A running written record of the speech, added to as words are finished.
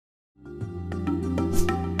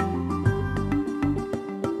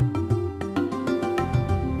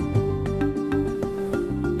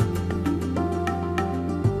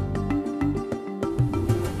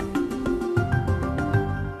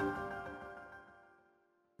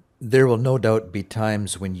There will no doubt be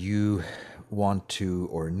times when you want to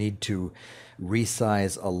or need to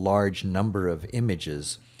resize a large number of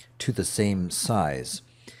images to the same size.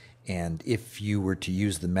 And if you were to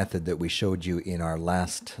use the method that we showed you in our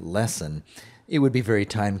last lesson, it would be very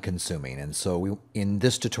time consuming. And so in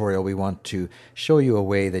this tutorial, we want to show you a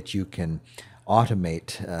way that you can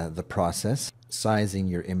automate the process, sizing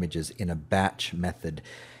your images in a batch method.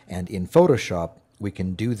 And in Photoshop, we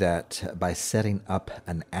can do that by setting up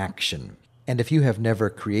an action. And if you have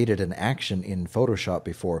never created an action in Photoshop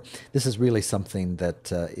before, this is really something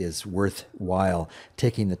that is worthwhile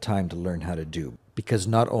taking the time to learn how to do. Because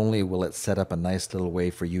not only will it set up a nice little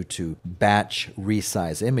way for you to batch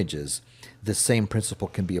resize images, the same principle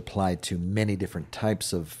can be applied to many different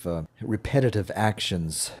types of repetitive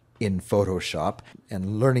actions in Photoshop,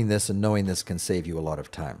 and learning this and knowing this can save you a lot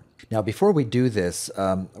of time. Now, before we do this,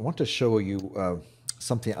 I want to show you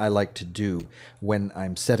something I like to do when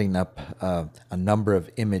I'm setting up a number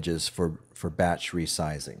of images for batch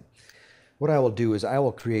resizing. What I will do is I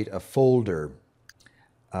will create a folder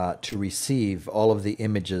to receive all of the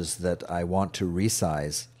images that I want to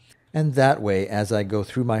resize. And that way, as I go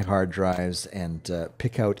through my hard drives and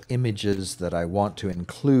pick out images that I want to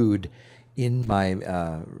include in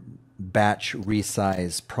my batch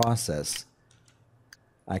resize process,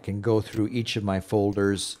 I can go through each of my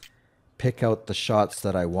folders, pick out the shots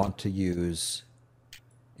that I want to use,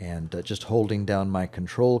 and just holding down my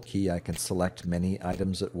control key, I can select many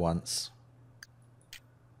items at once.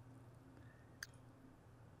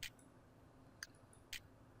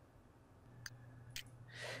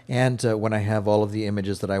 And when I have all of the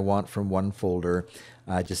images that I want from one folder,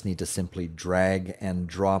 I just need to simply drag and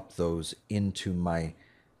drop those into my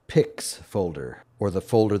Pics folder, or the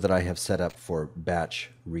folder that I have set up for batch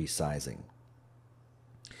resizing.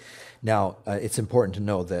 Now, it's important to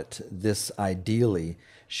know that this ideally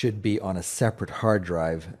should be on a separate hard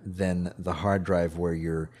drive than the hard drive where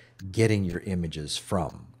you're getting your images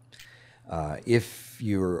from. If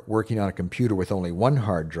you're working on a computer with only one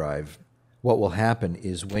hard drive, what will happen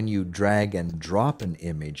is when you drag and drop an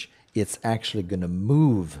image, it's actually going to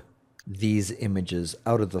move these images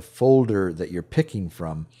out of the folder that you're picking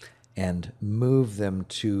from and move them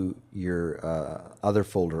to your other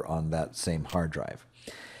folder on that same hard drive.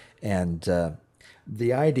 And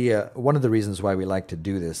the idea, one of the reasons why we like to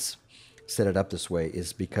do this, set it up this way,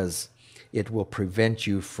 is because it will prevent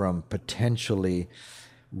you from potentially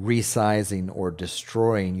resizing or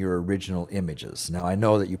destroying your original images. Now, I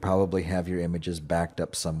know that you probably have your images backed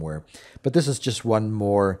up somewhere, but this is just one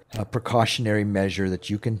more precautionary measure that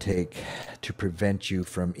you can take to prevent you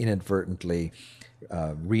from inadvertently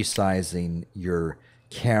resizing your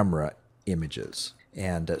camera images.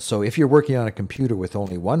 And so if you're working on a computer with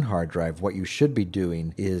only one hard drive, what you should be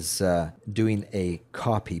doing is doing a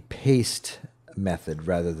copy-paste method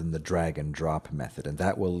rather than the drag and drop method, and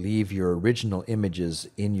that will leave your original images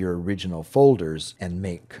in your original folders and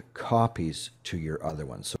make copies to your other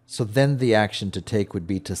ones. So then the action to take would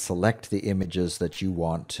be to select the images that you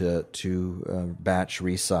want to batch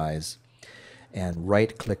resize, and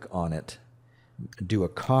right click on it, do a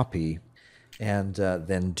copy, and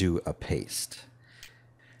then do a paste.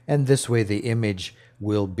 And this way the image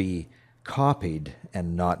will be copied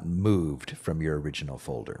and not moved from your original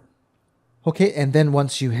folder. Okay, and then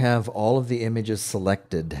once you have all of the images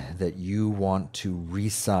selected that you want to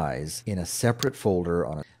resize in a separate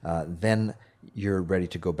folder, then you're ready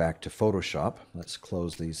to go back to Photoshop. Let's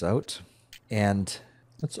close these out. And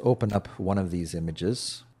let's open up one of these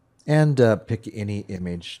images and pick any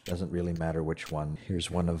image. Doesn't really matter which one. Here's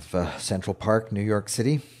one of Central Park, New York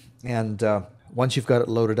City. And once you've got it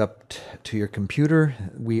loaded up to your computer,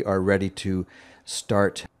 we are ready to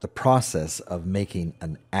start the process of making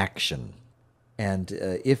an action. And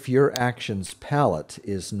if your actions palette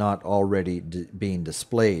is not already being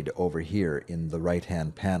displayed over here in the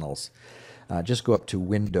right-hand panels, just go up to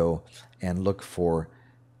Window and look for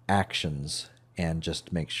Actions and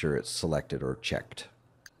just make sure it's selected or checked.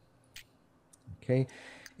 Okay,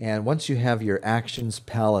 and once you have your Actions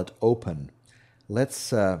palette open,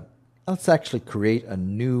 let's actually create a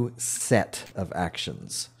new set of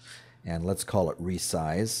actions, and let's call it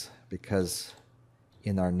Resize, because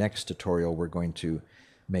in our next tutorial we're going to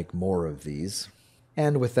make more of these.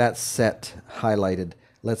 And with that set highlighted,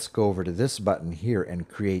 let's go over to this button here and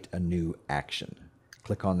create a new action.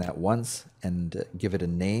 Click on that once and give it a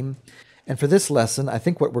name. And for this lesson, I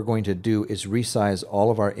think what we're going to do is resize all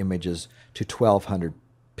of our images to 1200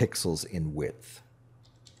 pixels in width.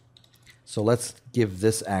 So let's give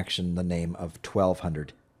this action the name of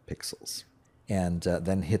 1200 pixels. And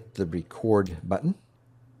then hit the record button.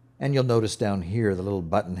 And you'll notice down here the little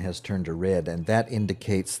button has turned to red, and that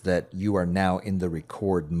indicates that you are now in the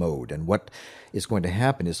record mode. And what is going to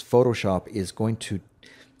happen is Photoshop is going to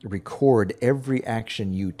record every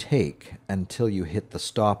action you take until you hit the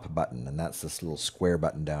stop button, and that's this little square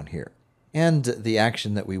button down here. And the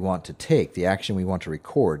action that we want to take, the action we want to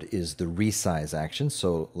record, is the resize action.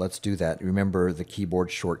 So let's do that. Remember the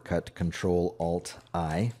keyboard shortcut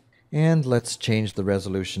Control-Alt-I. And let's change the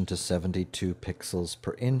resolution to 72 pixels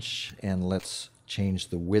per inch, and let's change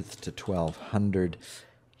the width to 1200.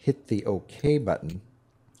 Hit the OK button,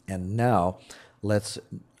 and now let's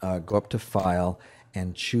go up to File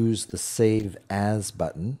and choose the Save As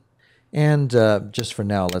button. And just for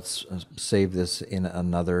now, let's save this in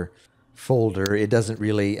another folder. It doesn't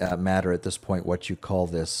really matter at this point what you call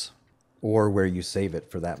this or where you save it,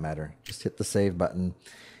 for that matter. Just hit the Save button.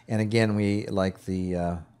 And again, we like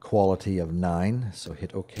the quality of 9, so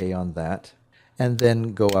hit OK on that. And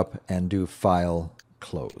then go up and do File,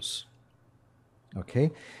 Close.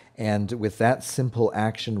 Okay, and with that simple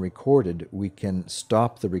action recorded, we can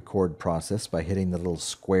stop the record process by hitting the little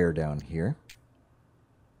square down here.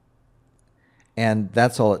 And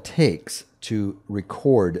that's all it takes to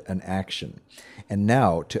record an action. And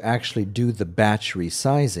now, to actually do the batch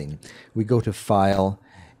resizing, we go to File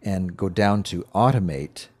and go down to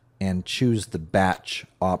Automate and choose the batch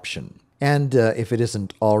option. And if it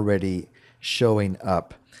isn't already showing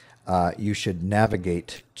up, you should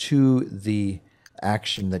navigate to the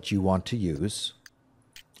action that you want to use.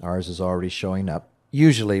 Ours is already showing up.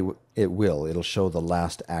 Usually it will. It'll show the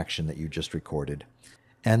last action that you just recorded.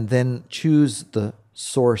 And then choose the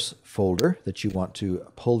source folder that you want to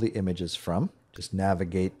pull the images from. Just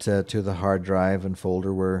navigate to the hard drive and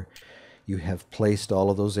folder where you have placed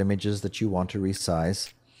all of those images that you want to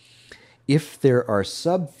resize. If there are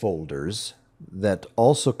subfolders that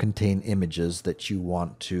also contain images that you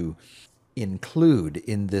want to include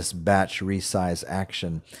in this batch resize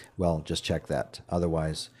action, well, just check that.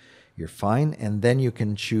 Otherwise, you're fine. And then you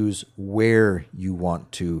can choose where you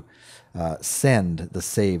want to send the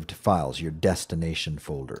saved files, your destination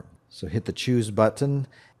folder. So hit the Choose button.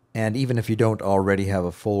 And even if you don't already have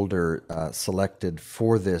a folder selected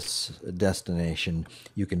for this destination,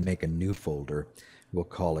 you can make a new folder. We'll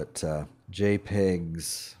call it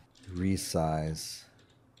JPEGs Resize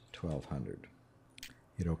 1200.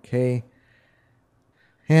 Hit OK.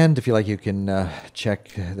 And if you like, you can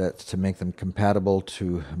check that to make them compatible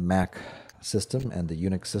to Mac system and the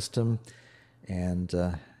Unix system, and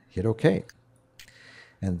hit OK.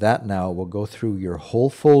 And that now will go through your whole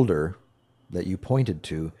folder that you pointed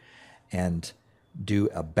to and do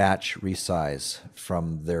a batch resize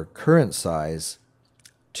from their current size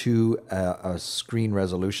to a screen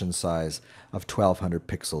resolution size of 1200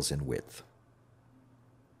 pixels in width.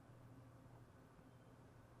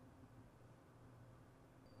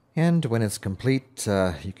 And when it's complete,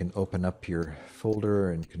 you can open up your folder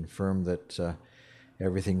and confirm that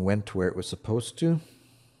everything went where it was supposed to.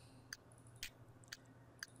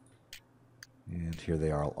 And here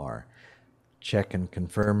they all are. Check and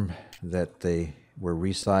confirm that they were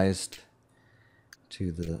resized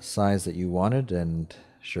to the size that you wanted, and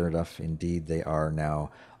sure enough, indeed, they are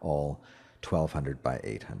now all 1200 by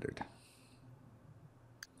 800.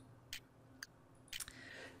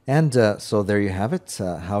 And so there you have it,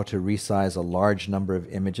 how to resize a large number of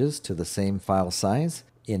images to the same file size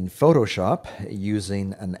in Photoshop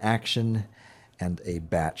using an action and a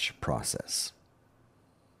batch process.